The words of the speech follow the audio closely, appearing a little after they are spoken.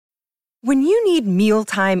When you need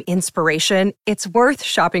mealtime inspiration, it's worth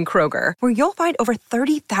shopping Kroger, where you'll find over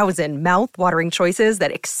 30,000 mouth-watering choices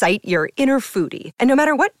that excite your inner foodie. And no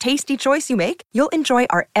matter what tasty choice you make, you'll enjoy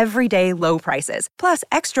our everyday low prices, plus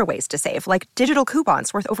extra ways to save, like digital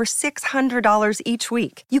coupons worth over $600 each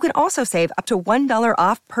week. You can also save up to $1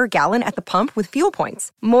 off per gallon at the pump with fuel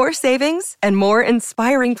points. More savings and more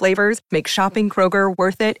inspiring flavors make shopping Kroger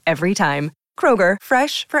worth it every time. Kroger,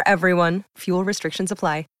 fresh for everyone. Fuel restrictions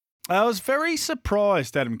apply. I was very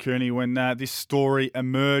surprised, Adam Cooney, when this story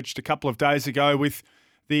emerged a couple of days ago with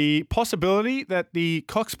the possibility that the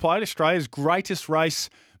Cox Plate, Australia's greatest race,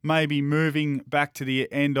 may be moving back to the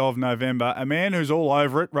end of November. A man who's all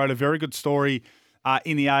over it, wrote a very good story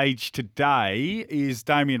in The Age today, is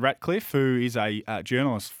Damien Ratcliffe, who is a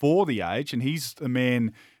journalist for The Age, and he's the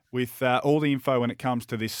man with all the info when it comes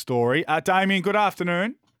to this story. Damien, good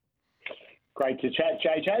afternoon. Great to chat,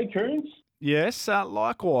 JJ Coons. Yes,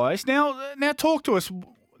 likewise. Now talk to us.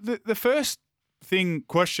 The first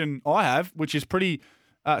question I have, which is pretty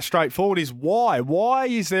straightforward, is why? Why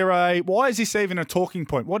is this even a talking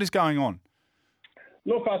point? What is going on?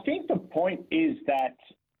 Look, I think the point is that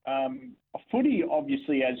footy,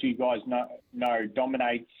 obviously, as you guys know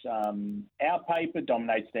dominates our paper,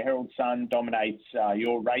 dominates the Herald Sun, dominates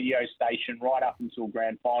your radio station right up until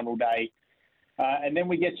Grand Final day. And then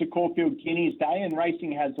we get to Caulfield Guineas Day, and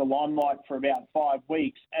racing has the limelight for about 5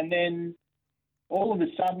 weeks. And then all of a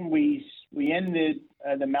sudden we end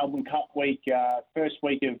the Melbourne Cup week, first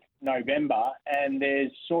week of November, and there's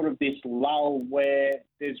sort of this lull where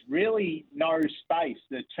there's really no space.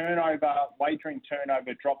 The wagering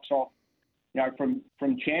turnover drops off. You know,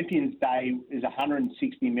 from Champions Day is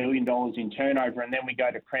 $160 million in turnover, and then we go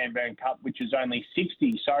to Cranbourne Cup, which is only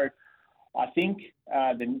 60. So I think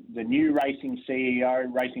the new racing CEO,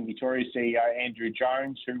 Racing Victoria CEO, Andrew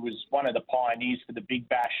Jones, who was one of the pioneers for the Big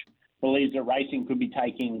Bash, believes that racing could be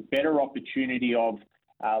taking better opportunity of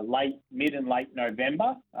mid and late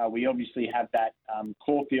November. We obviously have that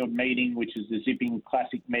Caulfield meeting, which is the Zipping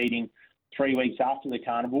Classic meeting, 3 weeks after the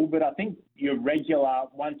carnival. But I think your regular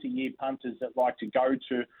once-a-year punters that like to go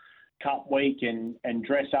to Cup Week and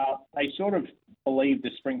dress up, they sort of believe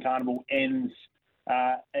the Spring Carnival ends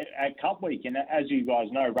at Cup Week. And as you guys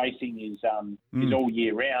know, racing is all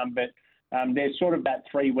year round, but there's sort of that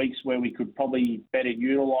 3 weeks where we could probably better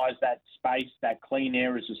utilise that space, that clean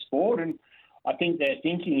air as a sport. And I think their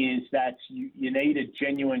thinking is that you need a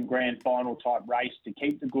genuine grand final type race to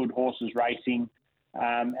keep the good horses racing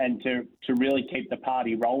and to really keep the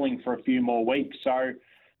party rolling for a few more weeks. So,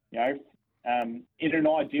 you know, in an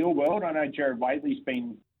ideal world, I know Jared Waitley's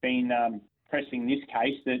been pressing this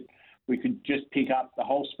case that we could just pick up the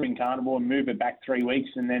whole Spring Carnival and move it back 3 weeks,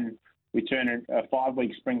 and then we turn a 5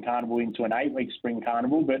 week Spring Carnival into an 8 week Spring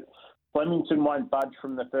Carnival. But Flemington won't budge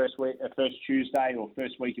from the first Tuesday or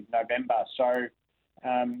first week of November. So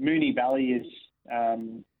Moonee Valley is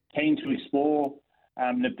keen to explore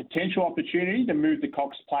the potential opportunity to move the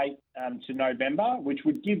Cox Plate to November, which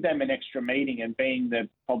would give them an extra meeting, and being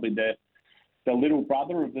probably the little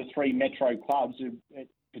brother of the three metro clubs,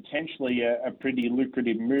 potentially a pretty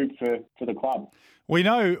lucrative move for the club. We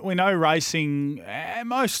know racing.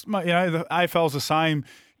 The AFL's the same.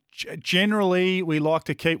 Generally, we like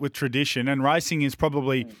to keep with tradition, and racing is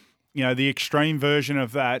probably, the extreme version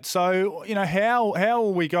of that. So, how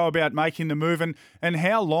will we go about making the move, and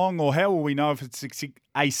how long, or how will we know if it's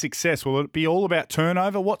a success? Will it be all about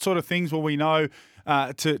turnover? What sort of things will we know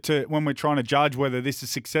to when we're trying to judge whether this is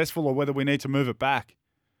successful or whether we need to move it back?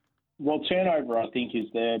 Well, turnover, I think,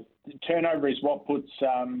 turnover is what puts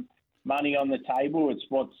money on the table. It's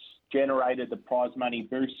what's generated the prize money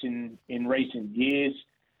boosts in recent years.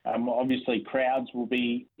 Obviously, crowds will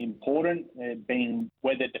be important, being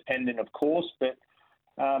weather dependent, of course. But,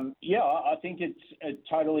 I think it's a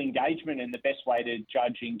total engagement, and the best way to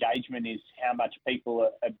judge engagement is how much people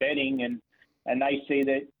are betting. And they see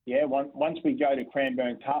that, once we go to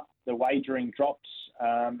Cranbourne Cup, the wagering drops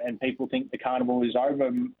and people think the carnival is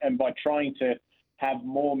over. And by trying to have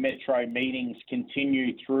more metro meetings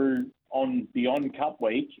continue through on beyond Cup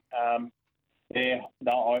Week, I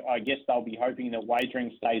guess they'll be hoping that wagering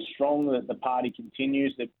stays strong, that the party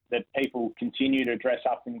continues, that people continue to dress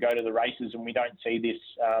up and go to the races, and we don't see this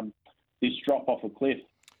drop off a cliff.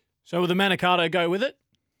 So will the Manikato go with it?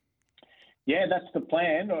 Yeah, that's the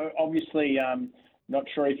plan. Obviously, not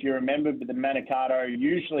sure if you remember, but the Manikato,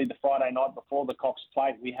 usually the Friday night before the Cox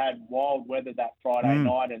Plate, we had wild weather that Friday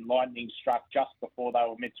night, and lightning struck just before they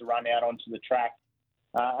were meant to run out onto the track.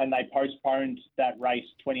 And they postponed that race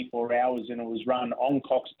 24 hours, and it was run on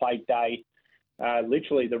Cox Plate Day.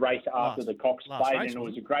 literally the race after the Cox last Plate, race, and it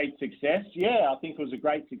was wasn't a great success. Yeah, I think it was a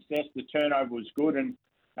great success. The turnover was good, and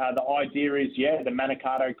the idea is, the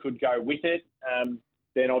Manikato could go with it.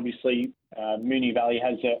 Then obviously Moonee Valley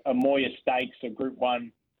has a Moya Stakes, a Group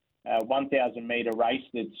 1 1,000 metre race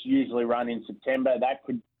that's usually run in September. That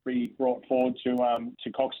could be brought forward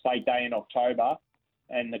to Cox Plate Day in October,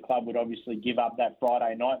 and the club would obviously give up that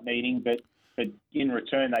Friday night meeting, but in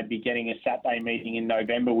return they'd be getting a Saturday meeting in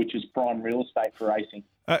November, which is prime real estate for racing.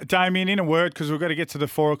 Damien, in a word, because we've got to get to the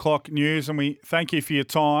 4 o'clock news, and we thank you for your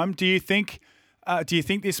time. Do you think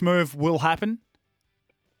this move will happen?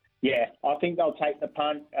 Yeah, I think they'll take the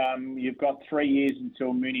punt. You've got 3 years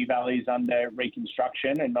until Moonee Valley's under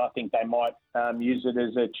reconstruction, and I think they might use it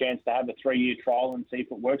as a chance to have a 3-year trial and see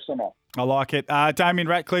if it works or not. I like it. Damien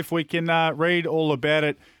Ratcliffe, we can read all about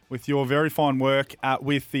it with your very fine work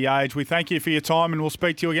with The Age. We thank you for your time, and we'll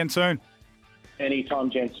speak to you again soon.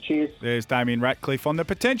 Anytime, gents. Cheers. There's Damien Ratcliffe on the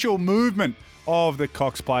potential movement of the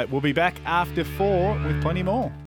Cox Plate. We'll be back after 4 with plenty more.